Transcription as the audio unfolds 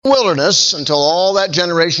wilderness until all that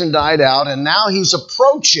generation died out, and now he's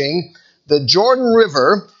approaching the Jordan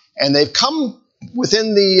River, and they've come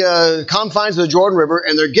within the confines of the Jordan River,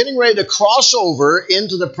 and they're getting ready to cross over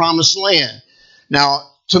into the Promised Land. Now,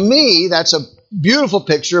 to me, that's a beautiful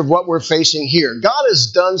picture of what we're facing here. God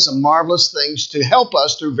has done some marvelous things to help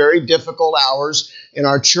us through very difficult hours in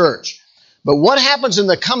our church. But what happens in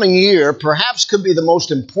the coming year perhaps could be the most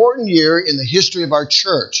important year in the history of our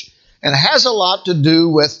church. And it has a lot to do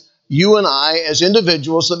with you and I as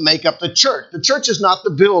individuals that make up the church. The church is not the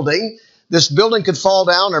building. This building could fall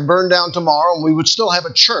down or burn down tomorrow, and we would still have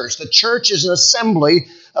a church. The church is an assembly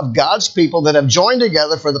of God's people that have joined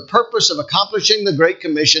together for the purpose of accomplishing the Great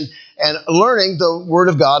Commission and learning the Word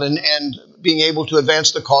of God and being able to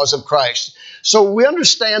advance the cause of Christ. So we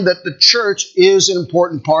understand that the church is an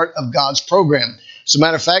important part of God's program. As a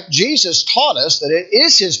matter of fact, Jesus taught us that it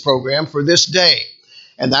is His program for this day.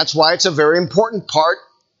 And that's why it's a very important part,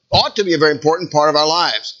 ought to be a very important part of our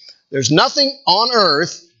lives. There's nothing on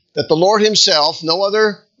earth that the Lord Himself, no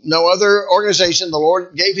other organization the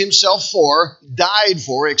Lord gave Himself for, died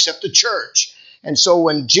for, except the church. And so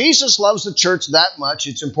when Jesus loves the church that much,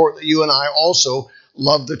 it's important that you and I also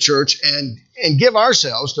love the church and give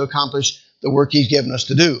ourselves to accomplish the work He's given us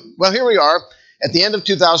to do. Well, here we are at the end of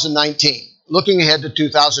 2019, looking ahead to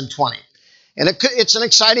 2020. And it's an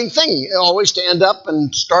exciting thing, always to end up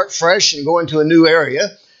and start fresh and go into a new area.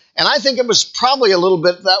 And I think it was probably a little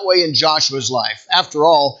bit that way in Joshua's life. After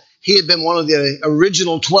all, he had been one of the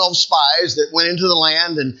original 12 spies that went into the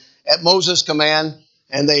land and at Moses' command,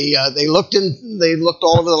 and they looked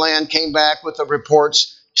all over the land, came back with the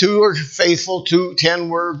reports. 2 were faithful, 10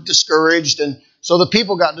 were discouraged, and so the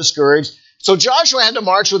people got discouraged. So Joshua had to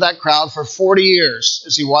march with that crowd for 40 years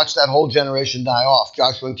as he watched that whole generation die off,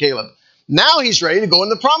 Joshua and Caleb. Now he's ready to go in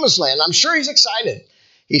the Promised Land. I'm sure he's excited.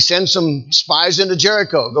 He sends some spies into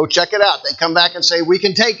Jericho. Go check it out. They come back and say, we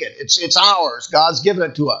can take it. It's ours. God's given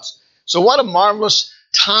it to us. So what a marvelous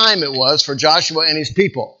time it was for Joshua and his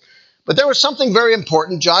people. But there was something very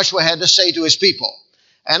important Joshua had to say to his people.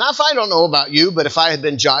 And if I don't know about you, but if I had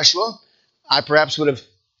been Joshua, I perhaps would have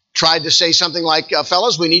tried to say something like,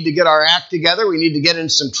 fellas, we need to get our act together. We need to get in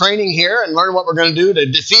some training here and learn what we're going to do to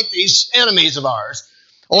defeat these enemies of ours.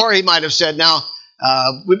 Or he might have said, now,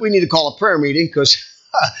 we need to call a prayer meeting because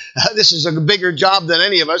this is a bigger job than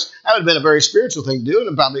any of us. That would have been a very spiritual thing to do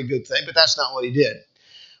and probably a good thing, but that's not what he did.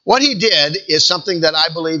 What he did is something that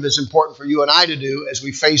I believe is important for you and I to do as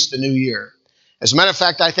we face the new year. As a matter of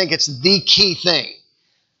fact, I think it's the key thing.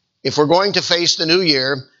 If we're going to face the new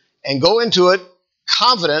year and go into it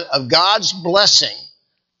confident of God's blessing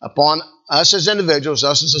upon us as individuals,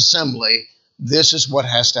 us as assembly, this is what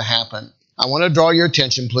has to happen. I want to draw your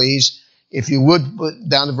attention, please, if you would,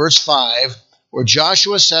 down to verse 5, where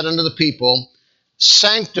Joshua said unto the people,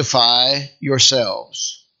 sanctify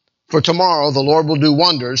yourselves, for tomorrow the Lord will do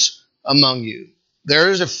wonders among you. There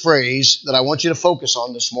is a phrase that I want you to focus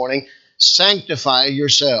on this morning, sanctify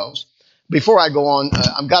yourselves. Before I go on,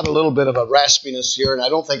 I've got a little bit of a raspiness here, and I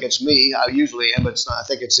don't think it's me. I usually am, but it's not. I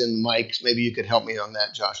think it's in the mic. Maybe you could help me on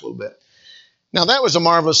that, Josh, a little bit. Now, that was a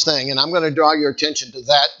marvelous thing, and I'm going to draw your attention to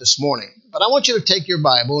that this morning. But I want you to take your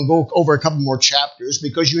Bible and go over a couple more chapters,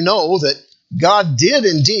 because you know that God did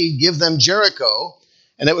indeed give them Jericho,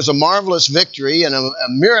 and it was a marvelous victory and a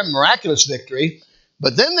miraculous victory.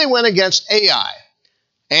 But then they went against Ai.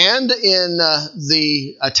 And in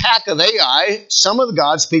the attack of Ai, some of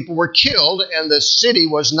God's people were killed, and the city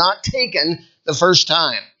was not taken the first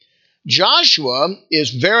time. Joshua is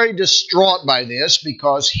very distraught by this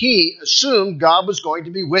because he assumed God was going to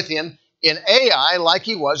be with him in Ai like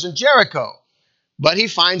he was in Jericho. But he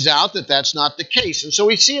finds out that that's not the case. And so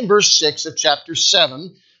we see in verse 6 of chapter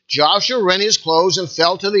 7, Joshua rent his clothes and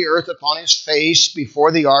fell to the earth upon his face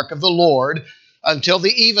before the ark of the Lord until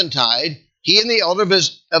the eventide, he and the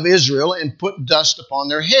elders of Israel, and put dust upon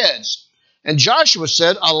their heads. And Joshua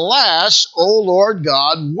said, alas, O Lord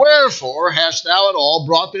God, wherefore hast thou at all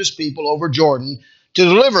brought this people over Jordan to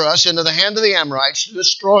deliver us into the hand of the Amorites to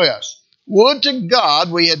destroy us? Would to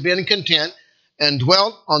God we had been content and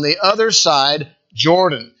dwelt on the other side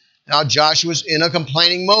Jordan. Now Joshua's in a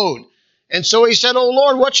complaining mode. And so he said, O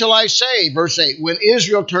Lord, what shall I say? Verse 8, when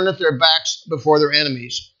Israel turneth their backs before their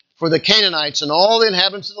enemies, for the Canaanites and all the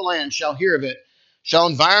inhabitants of the land shall hear of it, shall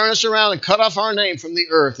environ us around and cut off our name from the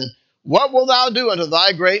earth. And what wilt thou do unto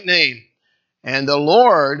thy great name? And the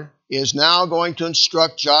Lord is now going to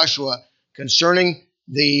instruct Joshua concerning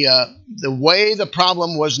the way the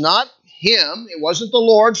problem was not him. It wasn't the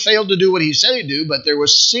Lord failed to do what he said he'd do, but there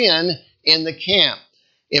was sin in the camp.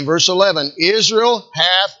 In verse 11, Israel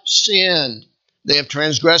hath sinned. They have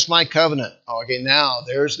transgressed my covenant. Okay, now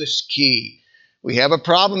there's this key. We have a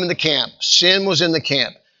problem in the camp. Sin was in the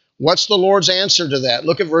camp. What's the Lord's answer to that?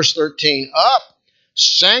 Look at verse 13. Up,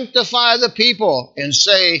 sanctify the people, and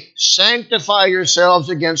say, sanctify yourselves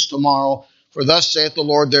against tomorrow. For thus saith the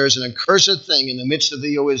Lord, there is an accursed thing in the midst of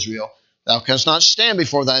thee, O Israel. Thou canst not stand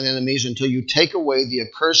before thine enemies until you take away the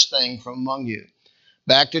accursed thing from among you.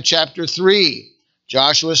 Back to chapter 3.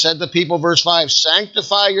 Joshua said to the people, verse 5,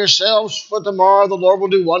 sanctify yourselves, for tomorrow the Lord will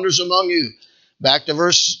do wonders among you. Back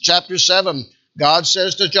to chapter 7. God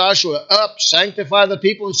says to Joshua, up, sanctify the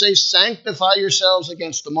people, and say, sanctify yourselves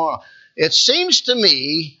against tomorrow. It seems to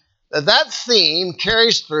me that theme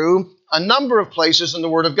carries through a number of places in the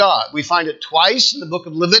Word of God. We find it twice in the book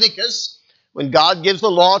of Leviticus, when God gives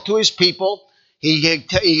the law to his people.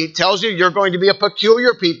 He tells you, you're going to be a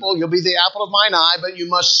peculiar people, you'll be the apple of mine eye, but you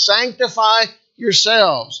must sanctify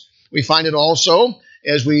yourselves. We find it also,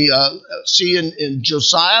 as we see in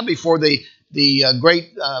Josiah, before the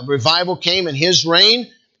great revival came in his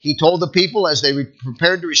reign. He told the people as they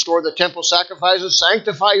prepared to restore the temple sacrifices,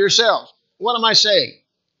 sanctify yourselves. What am I saying?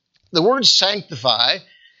 The word sanctify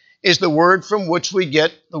is the word from which we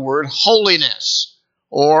get the word holiness,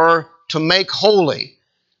 or to make holy.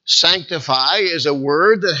 Sanctify is a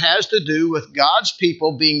word that has to do with God's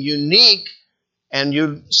people being unique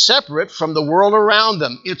and separate from the world around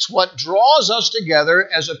them. It's what draws us together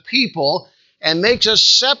as a people and makes us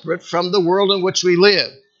separate from the world in which we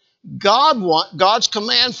live. God's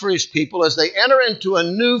command for his people as they enter into a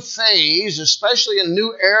new phase, especially a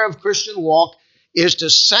new era of Christian walk, is to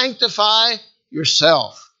sanctify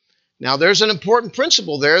yourself. Now, there's an important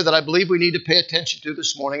principle there that I believe we need to pay attention to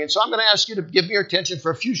this morning. And so I'm going to ask you to give me your attention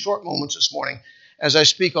for a few short moments this morning as I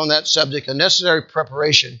speak on that subject, a necessary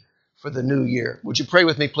preparation for the new year. Would you pray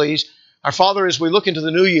with me, please? Our Father, as we look into the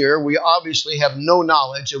new year, we obviously have no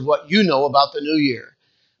knowledge of what you know about the new year.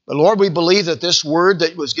 But Lord, we believe that this word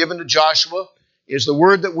that was given to Joshua is the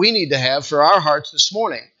word that we need to have for our hearts this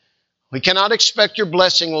morning. We cannot expect your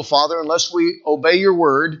blessing, O Father, unless we obey your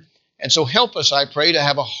word. And so help us, I pray, to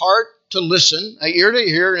have a heart to listen, an ear to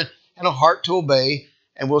hear, and a heart to obey.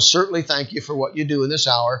 And we'll certainly thank you for what you do in this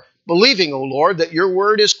hour, believing, O Lord, that your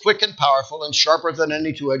word is quick and powerful and sharper than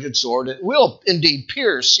any two-edged sword. It will indeed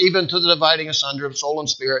pierce even to the dividing asunder of soul and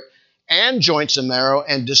spirit and joints and marrow,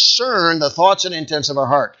 and discern the thoughts and intents of our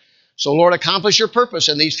heart. So, Lord, accomplish your purpose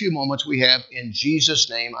in these few moments we have. In Jesus'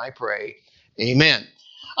 name I pray. Amen.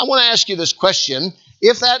 I want to ask you this question.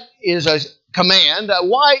 If that is a command,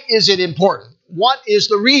 why is it important? What is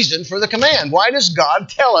the reason for the command? Why does God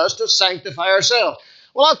tell us to sanctify ourselves?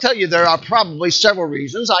 Well, I'll tell you there are probably several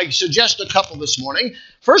reasons. I suggest a couple this morning.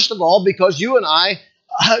 First of all, because you and I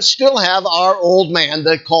still have our old man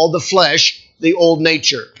called the flesh, the old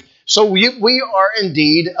nature. So we are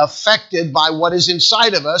indeed affected by what is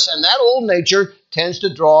inside of us, and that old nature tends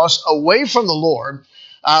to draw us away from the Lord.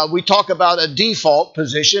 We talk about a default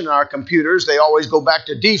position in our computers. They always go back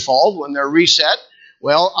to default when they're reset.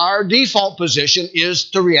 Well, our default position is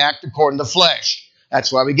to react according to flesh.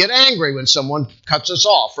 That's why we get angry when someone cuts us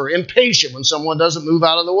off, or impatient when someone doesn't move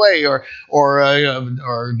out of the way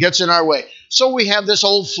or gets in our way. So we have this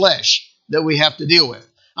old flesh that we have to deal with.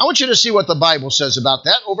 I want you to see what the Bible says about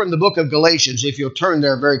that over in the book of Galatians, if you'll turn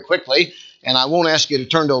there very quickly. And I won't ask you to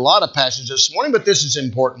turn to a lot of passages this morning, but this is an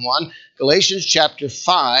important one. Galatians chapter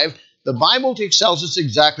 5, the Bible tells us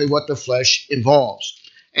exactly what the flesh involves.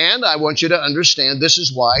 And I want you to understand this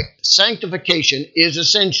is why sanctification is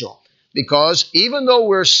essential. Because even though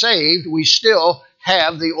we're saved, we still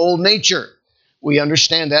have the old nature. We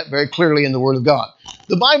understand that very clearly in the Word of God.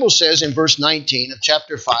 The Bible says in verse 19 of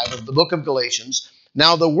chapter 5 of the book of Galatians,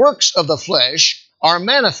 now the works of the flesh are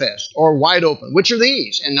manifest, or wide open. Which are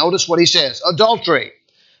these? And notice what he says. Adultery,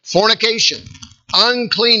 fornication,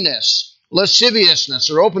 uncleanness, lasciviousness,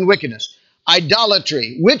 or open wickedness,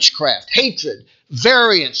 idolatry, witchcraft, hatred,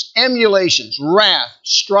 variance, emulations, wrath,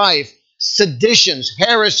 strife, seditions,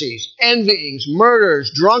 heresies, envyings,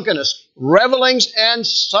 murders, drunkenness, revelings, and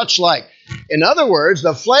such like. In other words,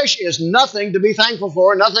 the flesh is nothing to be thankful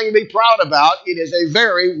for, nothing to be proud about. It is a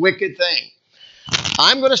very wicked thing.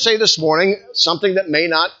 I'm going to say this morning something that may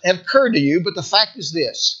not have occurred to you, but the fact is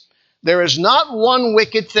this. There is not one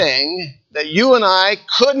wicked thing that you and I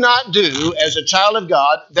could not do as a child of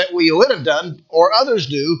God that we would have done or others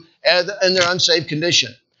do in their unsaved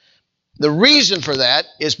condition. The reason for that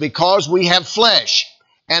is because we have flesh.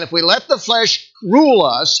 And if we let the flesh rule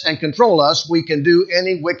us and control us, we can do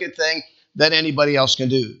any wicked thing that anybody else can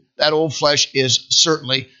do. That old flesh is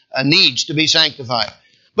certainly needs to be sanctified.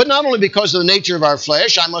 But not only because of the nature of our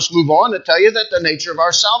flesh, I must move on to tell you that the nature of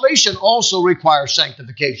our salvation also requires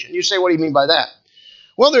sanctification. You say, what do you mean by that?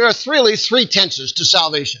 Well, there are really three tenses to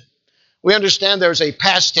salvation. We understand there's a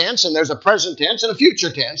past tense, and there's a present tense, and a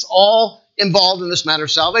future tense, all involved in this matter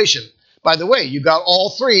of salvation. By the way, you got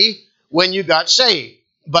all three when you got saved.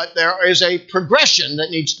 But there is a progression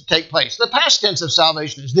that needs to take place. The past tense of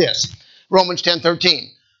salvation is this, Romans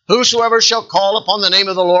 10:13. Whosoever shall call upon the name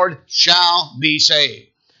of the Lord shall be saved.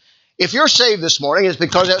 If you're saved this morning, it's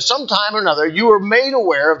because at some time or another you were made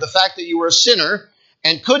aware of the fact that you were a sinner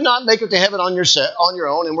and could not make it to heaven on your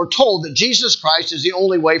own, and were told that Jesus Christ is the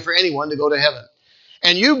only way for anyone to go to heaven.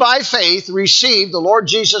 And you, by faith, received the Lord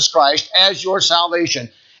Jesus Christ as your salvation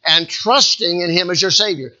and trusting in Him as your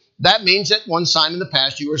Savior. That means that one time in the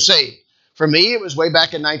past you were saved. For me, it was way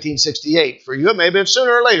back in 1968. For you, it may have been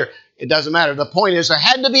sooner or later. It doesn't matter. The point is there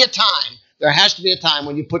had to be a time. There has to be a time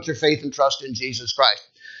when you put your faith and trust in Jesus Christ.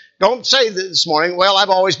 Don't say this morning, well, I've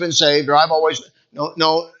always been saved, or I've always...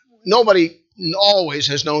 No, nobody always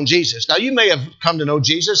has known Jesus. Now, you may have come to know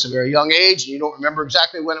Jesus at a very young age, and you don't remember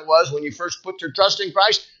exactly when it was when you first put your trust in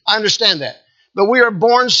Christ. I understand that. But we are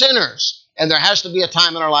born sinners, and there has to be a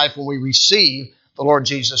time in our life when we receive the Lord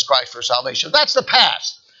Jesus Christ for salvation. That's the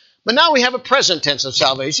past. But now we have a present tense of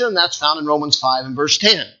salvation, and that's found in Romans 5 and verse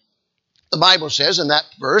 10. The Bible says in that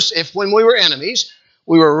verse, if when we were enemies,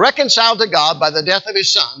 we were reconciled to God by the death of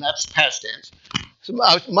His Son, that's past tense,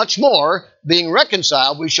 much more, being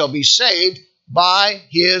reconciled, we shall be saved by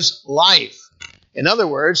His life. In other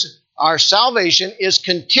words, our salvation is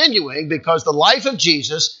continuing because the life of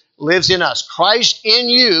Jesus lives in us. Christ in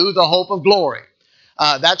you, the hope of glory.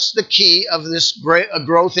 That's the key of this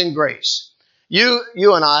growth in grace. You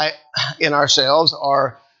and I, in ourselves,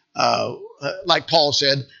 are, like Paul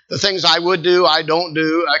said, the things I would do, I don't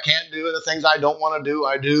do, I can't do, and the things I don't want to do,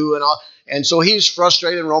 I do. And so he's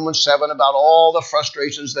frustrated in Romans 7 about all the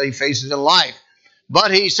frustrations that he faces in life.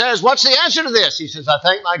 But he says, what's the answer to this? He says, I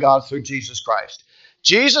thank my God through Jesus Christ.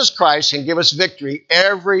 Jesus Christ can give us victory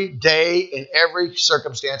every day in every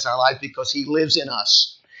circumstance in our life because He lives in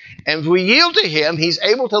us. And if we yield to Him, He's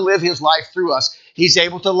able to live His life through us. He's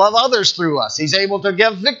able to love others through us. He's able to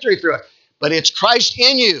give victory through us. But it's Christ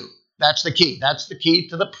in you. That's the key. That's the key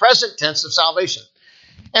to the present tense of salvation.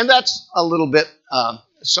 And that's a little bit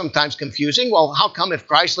sometimes confusing. Well, how come if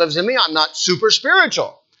Christ lives in me, I'm not super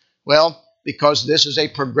spiritual? Well, because this is a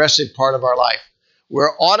progressive part of our life.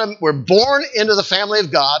 We're born into the family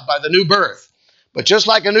of God by the new birth. But just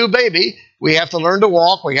like a new baby, we have to learn to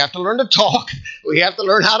walk, we have to learn to talk, we have to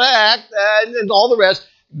learn how to act, and all the rest.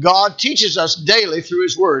 God teaches us daily through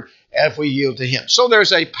His Word if we yield to Him. So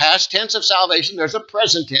there's a past tense of salvation, there's a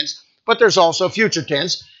present tense, but there's also a future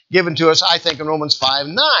tense given to us, I think, in Romans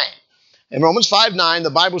 5:9. In Romans 5:9, the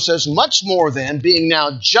Bible says, much more than, being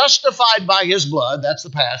now justified by His blood, that's the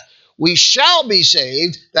past, we shall be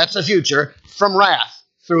saved, that's the future, from wrath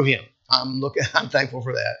through Him. I'm thankful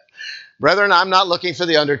for that. Brethren, I'm not looking for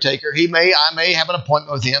the undertaker. I may have an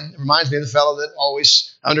appointment with him. It reminds me of the fellow that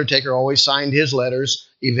undertaker always signed his letters,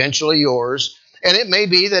 eventually yours. And it may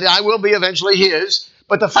be that I will be eventually his.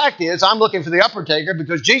 But the fact is, I'm looking for the undertaker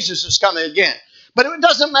because Jesus is coming again. But it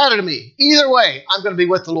doesn't matter to me. Either way, I'm going to be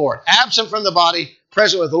with the Lord. Absent from the body,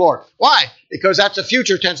 present with the Lord. Why? Because that's a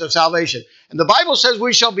future tense of salvation. And the Bible says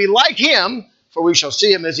we shall be like Him, for we shall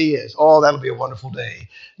see Him as He is. Oh, that'll be a wonderful day.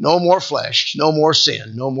 No more flesh, no more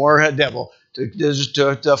sin, no more devil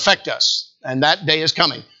to affect us. And that day is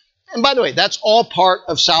coming. And by the way, that's all part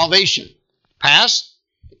of salvation. Past,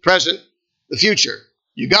 present, the future.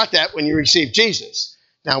 You got that when you received Jesus.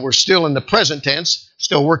 Now we're still in the present tense,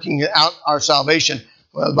 still working out our salvation.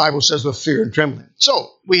 Well, the Bible says with fear and trembling.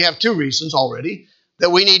 So we have two reasons already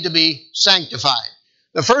that we need to be sanctified.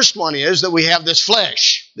 The first one is that we have this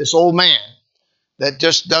flesh, this old man, that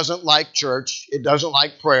just doesn't like church, it doesn't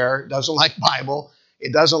like prayer, it doesn't like Bible,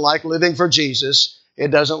 it doesn't like living for Jesus, it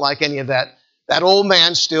doesn't like any of that. That old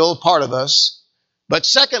man's still part of us. But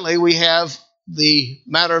secondly, we have the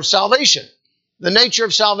matter of salvation, the nature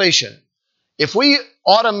of salvation. If we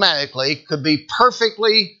automatically could be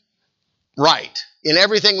perfectly right in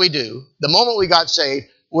everything we do, the moment we got saved,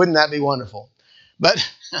 wouldn't that be wonderful? But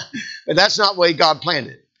that's not the way God planned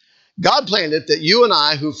it. God planned it that you and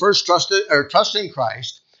I, who first trust in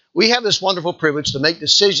Christ, we have this wonderful privilege to make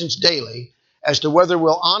decisions daily as to whether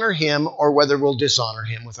we'll honor Him or whether we'll dishonor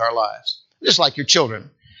Him with our lives. Just like your children.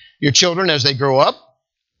 Your children, as they grow up,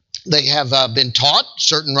 they have been taught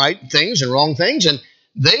certain right things and wrong things, and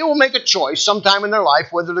they will make a choice sometime in their life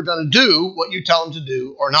whether they're going to do what you tell them to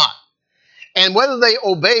do or not. And whether they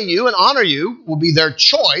obey you and honor you will be their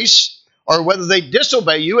choice, or whether they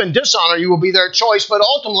disobey you and dishonor you will be their choice, but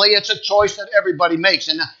ultimately it's a choice that everybody makes.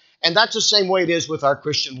 And that's the same way it is with our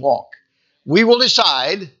Christian walk. We will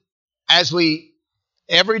decide every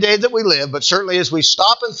day that we live, but certainly as we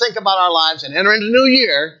stop and think about our lives and enter into the new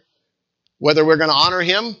year, whether we're going to honor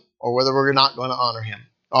him or whether we're not going to honor him.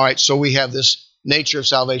 All right, so we have this nature of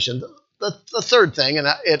salvation. The third thing, and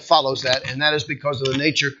it follows that, and that is because of the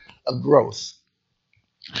nature of growth.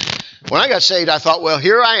 When I got saved, I thought, well,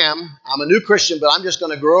 here I am. I'm a new Christian, but I'm just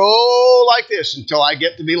going to grow like this until I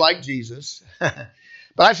get to be like Jesus. But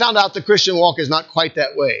I found out the Christian walk is not quite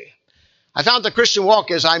that way. I found the Christian walk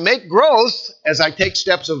is I make growth as I take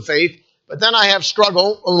steps of faith, but then I have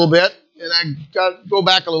struggle a little bit, and I got to go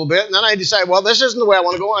back a little bit, and then I decide, well, this isn't the way I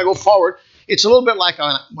want to go, and I go forward. It's a little bit like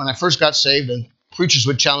when I first got saved, and preachers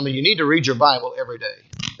would tell me, you need to read your Bible every day.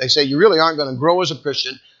 They say you really aren't going to grow as a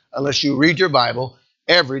Christian unless you read your Bible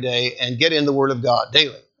every day and get in the Word of God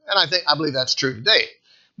daily. And I believe that's true today.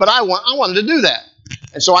 But I wanted to do that.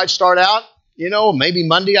 And so I'd start out, maybe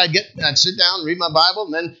Monday I'd sit down and read my Bible,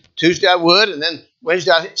 and then Tuesday I would, and then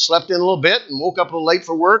Wednesday I slept in a little bit and woke up a little late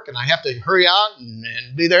for work, and I have to hurry out and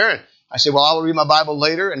be there. And I said, well, I'll read my Bible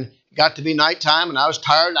later, and it got to be nighttime, and I was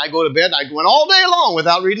tired, and I go to bed. I went all day long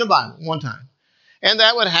without reading the Bible one time. And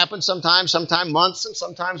that would happen sometimes months, and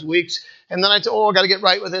sometimes weeks. And then I thought, I got to get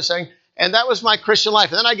right with this thing. And that was my Christian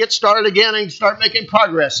life. And then I get started again and start making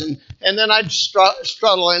progress. And then I'd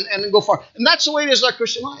struggle and go far. And that's the way it is in our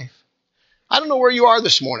Christian life. I don't know where you are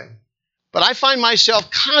this morning, but I find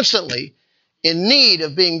myself constantly in need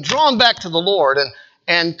of being drawn back to the Lord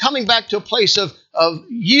and coming back to a place of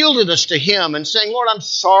yieldedness to Him and saying, Lord, I'm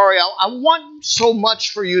sorry. I want so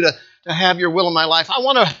much for you to have your will in my life. I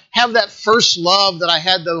want to have that first love that I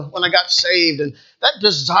had when I got saved, and that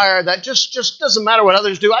desire that just doesn't matter what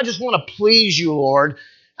others do. I just want to please you, Lord.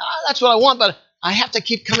 That's what I want, but I have to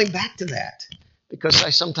keep coming back to that because I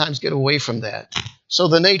sometimes get away from that. So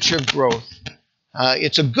the nature of growth.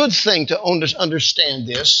 It's a good thing to understand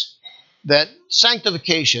this, that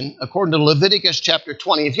sanctification, according to Leviticus chapter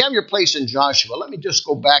 20, if you have your place in Joshua, let me just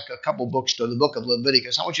go back a couple books to the book of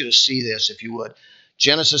Leviticus. I want you to see this, if you would.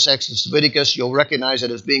 Genesis, Exodus, Leviticus, you'll recognize it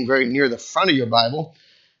as being very near the front of your Bible.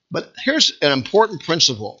 But here's an important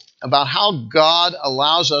principle about how God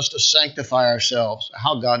allows us to sanctify ourselves,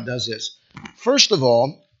 how God does this. First of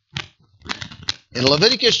all, in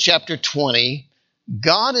Leviticus chapter 20,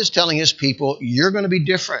 God is telling His people, you're going to be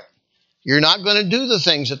different. You're not going to do the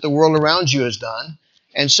things that the world around you has done.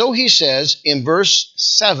 And so He says in verse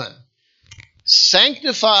 7,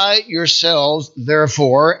 sanctify yourselves,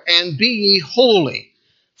 therefore, and be ye holy.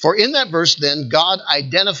 For in that verse, then, God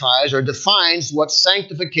identifies or defines what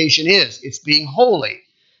sanctification is. It's being holy.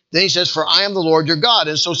 Then He says, for I am the Lord your God.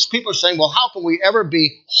 And so people are saying, well, how can we ever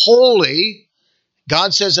be holy?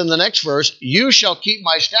 God says in the next verse, you shall keep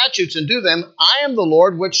my statutes and do them. I am the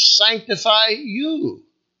Lord which sanctify you.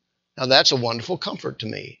 Now that's a wonderful comfort to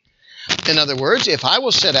me. In other words, if I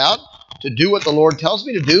will set out to do what the Lord tells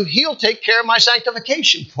me to do, He'll take care of my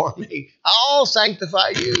sanctification for me. I'll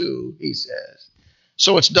sanctify you, He says.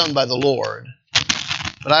 So it's done by the Lord.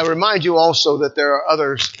 But I remind you also that there are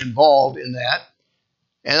others involved in that.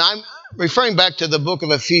 And I'm referring back to the book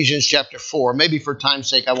of Ephesians chapter 4. Maybe for time's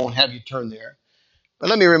sake I won't have you turn there. But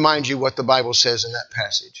let me remind you what the Bible says in that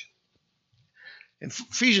passage. In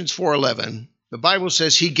Ephesians 4:11, the Bible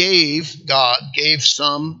says God gave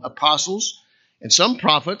some apostles and some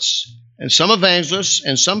prophets and some evangelists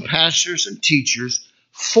and some pastors and teachers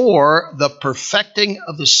for the perfecting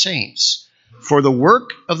of the saints, for the work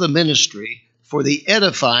of the ministry, for the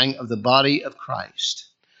edifying of the body of Christ.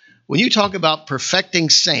 When you talk about perfecting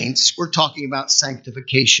saints, we're talking about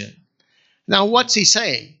sanctification. Now, what's He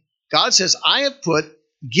saying? God says, I have put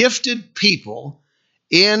gifted people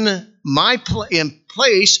in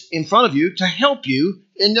place in front of you to help you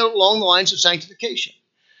along the lines of sanctification.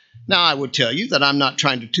 Now, I would tell you that I'm not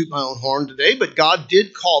trying to toot my own horn today, but God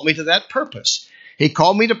did call me to that purpose. He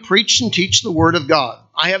called me to preach and teach the Word of God.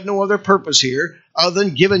 I have no other purpose here other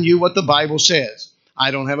than giving you what the Bible says.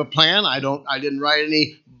 I don't have a plan. I didn't write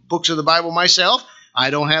any books of the Bible myself. I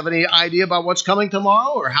don't have any idea about what's coming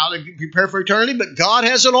tomorrow or how to prepare for eternity, but God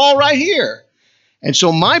has it all right here. And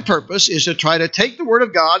so my purpose is to try to take the Word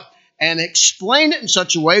of God and explain it in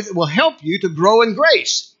such a way that will help you to grow in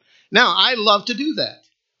grace. Now, I love to do that.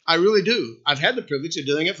 I really do. I've had the privilege of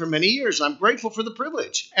doing it for many years. I'm grateful for the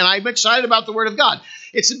privilege. And I'm excited about the Word of God.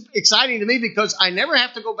 It's exciting to me because I never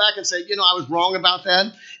have to go back and say, I was wrong about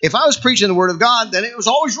that. If I was preaching the Word of God, then it was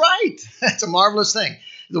always right. That's a marvelous thing.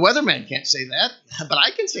 The weatherman can't say that, but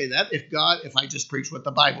I can say that if I just preach what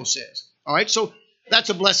the Bible says. All right, so that's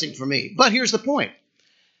a blessing for me. But here's the point.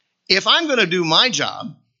 If I'm going to do my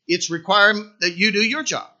job, it's required that you do your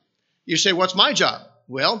job. You say, what's my job?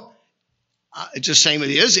 Well, it's the same it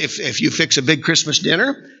is if you fix a big Christmas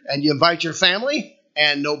dinner and you invite your family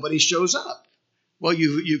and nobody shows up. Well,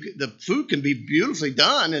 the food can be beautifully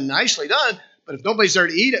done and nicely done, but if nobody's there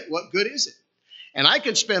to eat it, what good is it? And I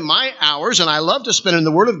can spend my hours, and I love to spend in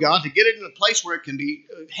the Word of God to get it in a place where it can be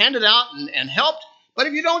handed out and helped. But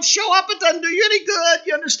if you don't show up, it doesn't do you any good.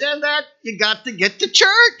 You understand that? You got to get to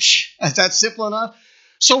church. Is that simple enough?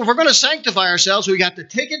 So if we're going to sanctify ourselves, we got to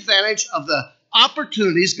take advantage of the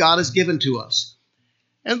opportunities God has given to us.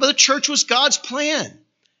 And the church was God's plan.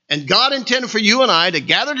 And God intended for you and I to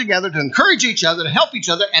gather together, to encourage each other, to help each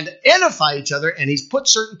other, and to edify each other. And He's put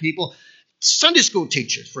certain people, Sunday school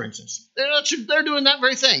teachers, for instance, they're doing that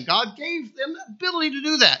very thing. God gave them the ability to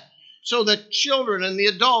do that. So the children and the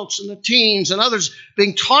adults and the teens and others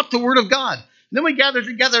being taught the Word of God. And then we gather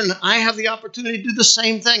together, and I have the opportunity to do the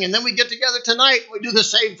same thing. And then we get together tonight, we do the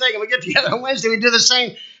same thing. And we get together on Wednesday, we do the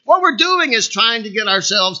same. What we're doing is trying to get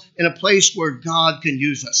ourselves in a place where God can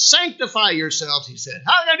use us. Sanctify yourselves, He said.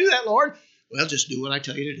 How do I do that, Lord? Well, just do what I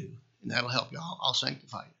tell you to do, and that'll help you. I'll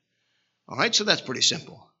sanctify you. All right, so that's pretty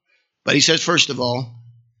simple. But He says, first of all,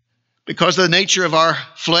 because of the nature of our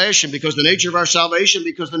flesh and because of the nature of our salvation,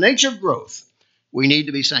 because of the nature of growth, we need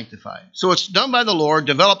to be sanctified. So it's done by the Lord,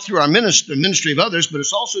 developed through our ministry of others, but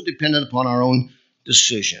it's also dependent upon our own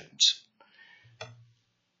decisions.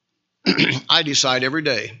 I decide every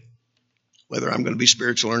day whether I'm going to be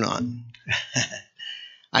spiritual or not.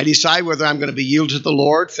 I decide whether I'm going to be yielded to the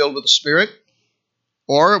Lord, filled with the Spirit,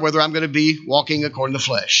 or whether I'm going to be walking according to the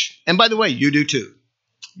flesh. And by the way, you do too.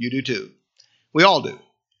 You do too. We all do.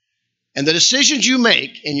 And the decisions you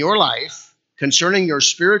make in your life concerning your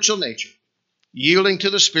spiritual nature, yielding to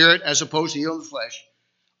the Spirit as opposed to yielding to the flesh,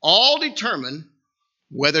 all determine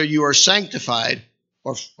whether you are sanctified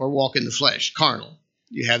or walk in the flesh, carnal.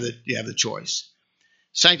 You have the choice.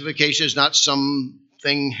 Sanctification is not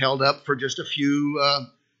something held up for just a few,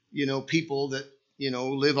 people that,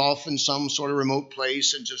 live off in some sort of remote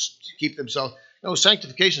place and just keep themselves. No,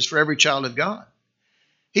 sanctification is for every child of God.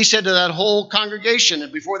 He said to that whole congregation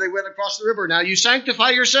before they went across the river, now you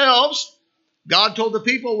sanctify yourselves. God told the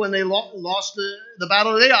people when they lost the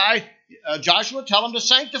battle of Ai, Joshua, tell them to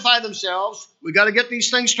sanctify themselves. We got to get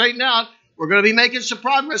these things straightened out. We're going to be making some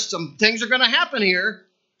progress. Some things are going to happen here.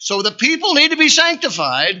 So the people need to be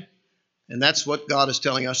sanctified. And that's what God is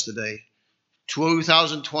telling us today.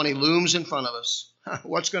 2020 looms in front of us.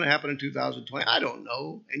 What's going to happen in 2020? I don't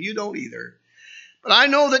know, and you don't either. But I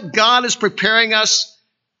know that God is preparing us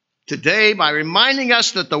today by reminding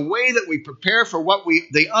us that the way that we prepare for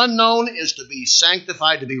the unknown is to be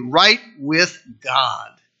sanctified, to be right with God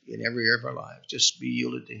in every area of our lives. Just be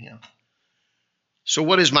yielded to Him. So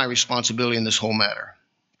what is my responsibility in this whole matter?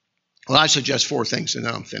 Well, I suggest 4 things, and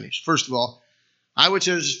then I'm finished. First of all, I would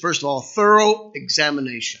suggest, thorough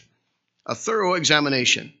examination. A thorough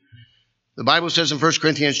examination. The Bible says in 1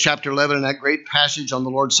 Corinthians chapter 11, in that great passage on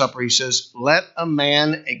the Lord's Supper, He says, let a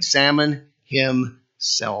man examine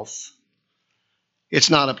himself. It's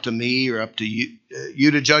not up to me or up to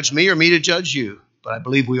you to judge me or me to judge you, but I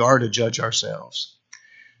believe we are to judge ourselves.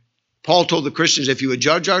 Paul told the Christians, if you would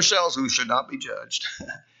judge ourselves, we should not be judged.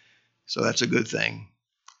 So that's a good thing.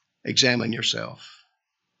 Examine yourself.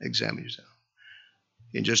 Examine yourself.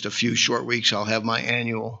 In just a few short weeks, I'll have my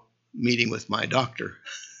annual meeting with my doctor.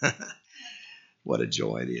 What a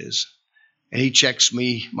joy it is. And he checks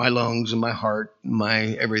me, my lungs and my heart, my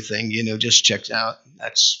everything, just checks out.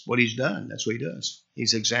 That's what he's done. That's what he does. He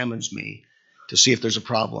examines me to see if there's a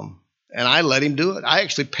problem. And I let him do it. I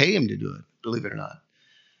actually pay him to do it, believe it or not.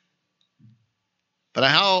 But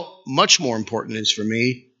how much more important it is for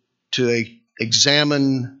me to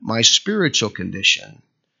examine my spiritual condition,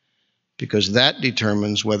 because that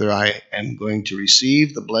determines whether I am going to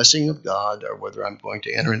receive the blessing of God or whether I'm going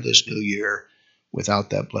to enter into this new year without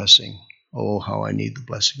that blessing. Oh, how I need the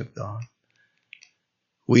blessing of God.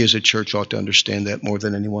 We as a church ought to understand that more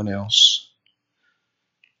than anyone else.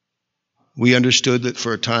 We understood that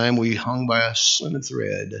for a time we hung by a slim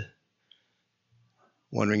thread,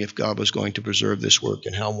 wondering if God was going to preserve this work,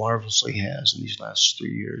 and how marvelously He has in these last 3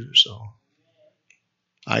 years or so.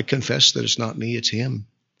 I confess that it's not me, it's Him.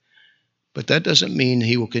 But that doesn't mean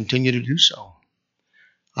He will continue to do so.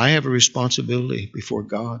 I have a responsibility before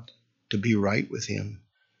God to be right with Him.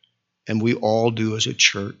 And we all do as a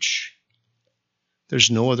church. There's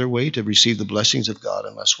no other way to receive the blessings of God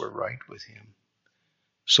unless we're right with Him.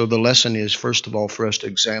 So the lesson is, first of all, for us to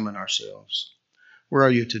examine ourselves. Where are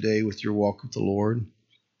you today with your walk with the Lord?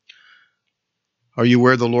 Are you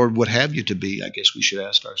where the Lord would have you to be? I guess we should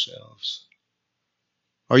ask ourselves.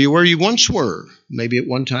 Are you where you once were? Maybe at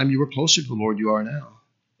one time you were closer to the Lord than you are now.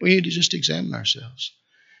 We need to just examine ourselves.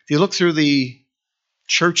 If you look through the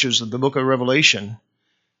churches of the book of Revelation,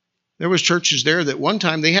 there was churches there that one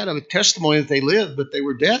time they had a testimony that they lived, but they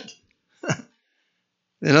were dead.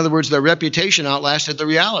 In other words, their reputation outlasted the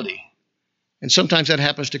reality. And sometimes that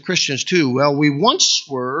happens to Christians too. Well, we once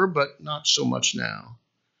were, but not so much now.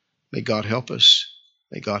 May God help us.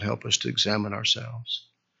 May God help us to examine ourselves.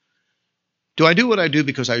 Do I do what I do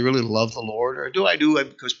because I really love the Lord, or do I do it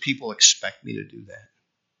because people expect me to do that?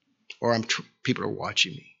 Or people are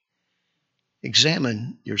watching me?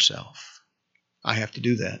 Examine yourself. I have to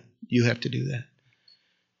do that. You have to do that.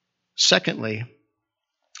 Secondly,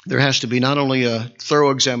 there has to be not only a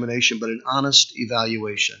thorough examination, but an honest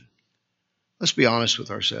evaluation. Let's be honest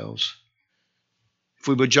with ourselves. If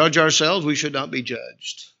we would judge ourselves, we should not be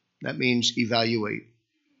judged. That means evaluate.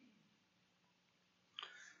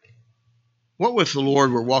 What if the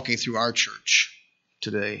Lord were walking through our church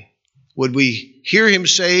today? Would we hear him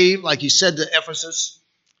say, like he said to Ephesus,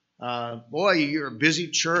 boy, you're a busy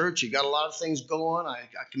church. You got a lot of things going. I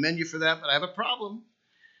commend you for that, but I have a problem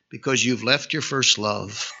because you've left your first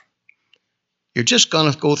love. You're just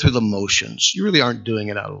going to go through the motions. You really aren't doing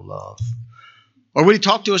it out of love. Or would he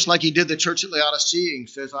talk to us like he did the church at Laodicea? He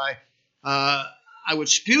says, I would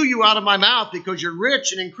spew you out of my mouth because you're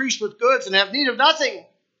rich and increased with goods and have need of nothing.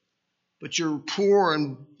 But you're poor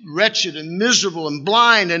and wretched and miserable and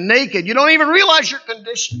blind and naked. You don't even realize your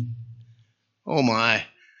condition. Oh my,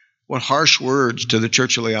 what harsh words to the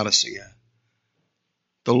church of Laodicea.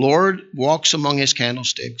 The Lord walks among his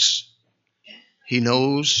candlesticks. He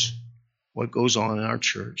knows what goes on in our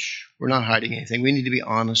church. We're not hiding anything. We need to be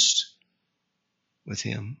honest with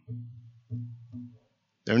him.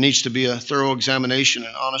 There needs to be a thorough examination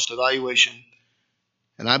and honest evaluation.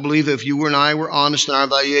 And I believe if you and I were honest in our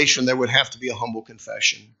evaluation, there would have to be a humble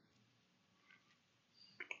confession.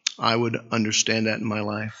 I would understand that in my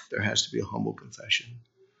life. There has to be a humble confession.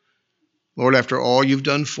 Lord, after all you've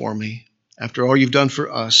done for me, after all you've done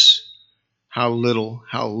for us, how little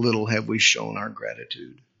have we shown our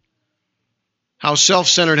gratitude? How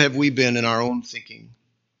self-centered have we been in our own thinking?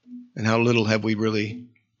 And how little have we really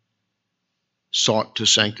sought to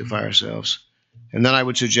sanctify ourselves? And then I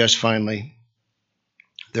would suggest finally,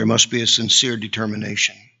 there must be a sincere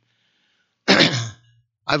determination.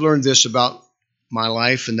 I've learned this about my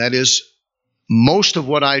life, and that is most of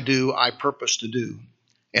what I do, I purpose to do.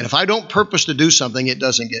 And if I don't purpose to do something, it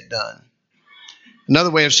doesn't get done. Another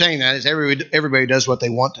way of saying that is everybody does what they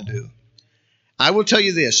want to do. I will tell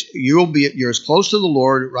you this, you're as close to the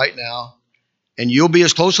Lord right now, and you'll be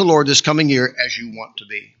as close to the Lord this coming year as you want to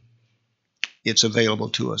be. It's available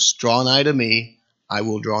to us. Draw nigh to me, I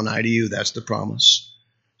will draw nigh to you. That's the promise.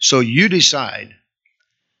 So you decide,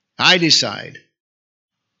 I decide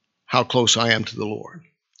how close I am to the Lord.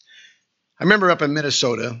 I remember up in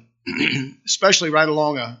Minnesota, especially right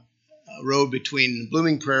along a road between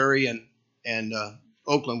Blooming Prairie and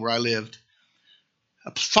Oakland where I lived,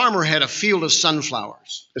 a farmer had a field of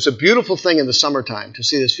sunflowers. It's a beautiful thing in the summertime to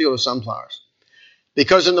see this field of sunflowers.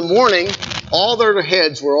 Because in the morning, all their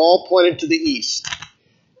heads were all pointed to the east.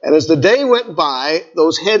 And as the day went by,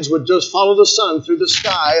 those heads would just follow the sun through the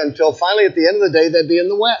sky until finally at the end of the day, they'd be in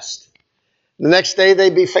the west. The next day,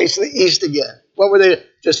 they'd be facing the east again. What were they?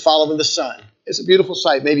 Just following the sun. It's a beautiful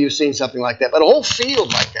sight. Maybe you've seen something like that. But a whole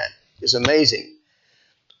field like that is amazing.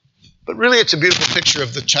 But really, it's a beautiful picture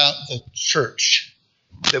of the church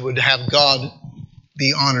that would have God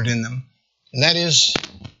be honored in them. And that is,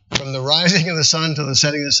 from the rising of the sun to the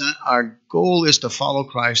setting of the sun, our goal is to follow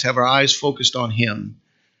Christ, have our eyes focused on him.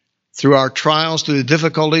 Through our trials, through the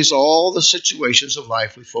difficulties, all the situations of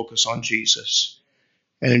life, we focus on Jesus.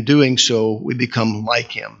 And in doing so, we become like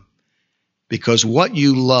him. Because what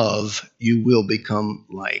you love, you will become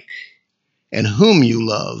like. And whom you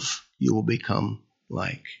love, you will become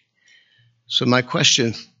like. So my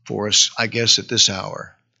question for us, I guess, at this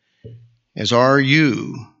hour is,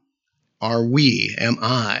 am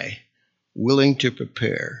I willing to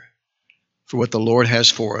prepare for what the Lord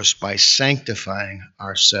has for us by sanctifying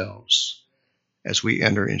ourselves as we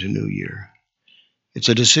enter into New Year? It's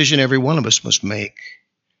a decision every one of us must make.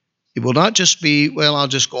 It will not just be, well, I'll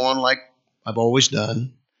just go on like I've always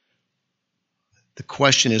done. The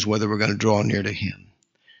question is whether we're going to draw near to him.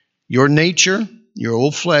 Your nature, your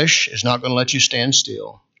old flesh, is not going to let you stand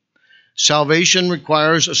still. Salvation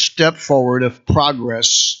requires a step forward of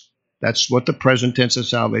progress. That's what the present tense of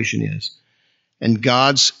salvation is. And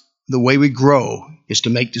the way we grow is to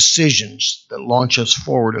make decisions that launch us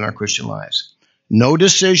forward in our Christian lives. No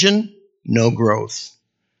decision, no growth.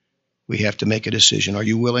 We have to make a decision. Are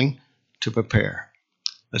you willing to prepare?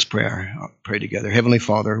 Let's pray together. Heavenly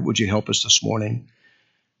Father, would you help us this morning?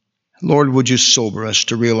 Lord, would you sober us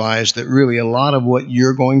to realize that really a lot of what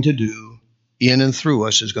you're going to do in and through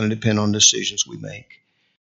us is going to depend on decisions we make.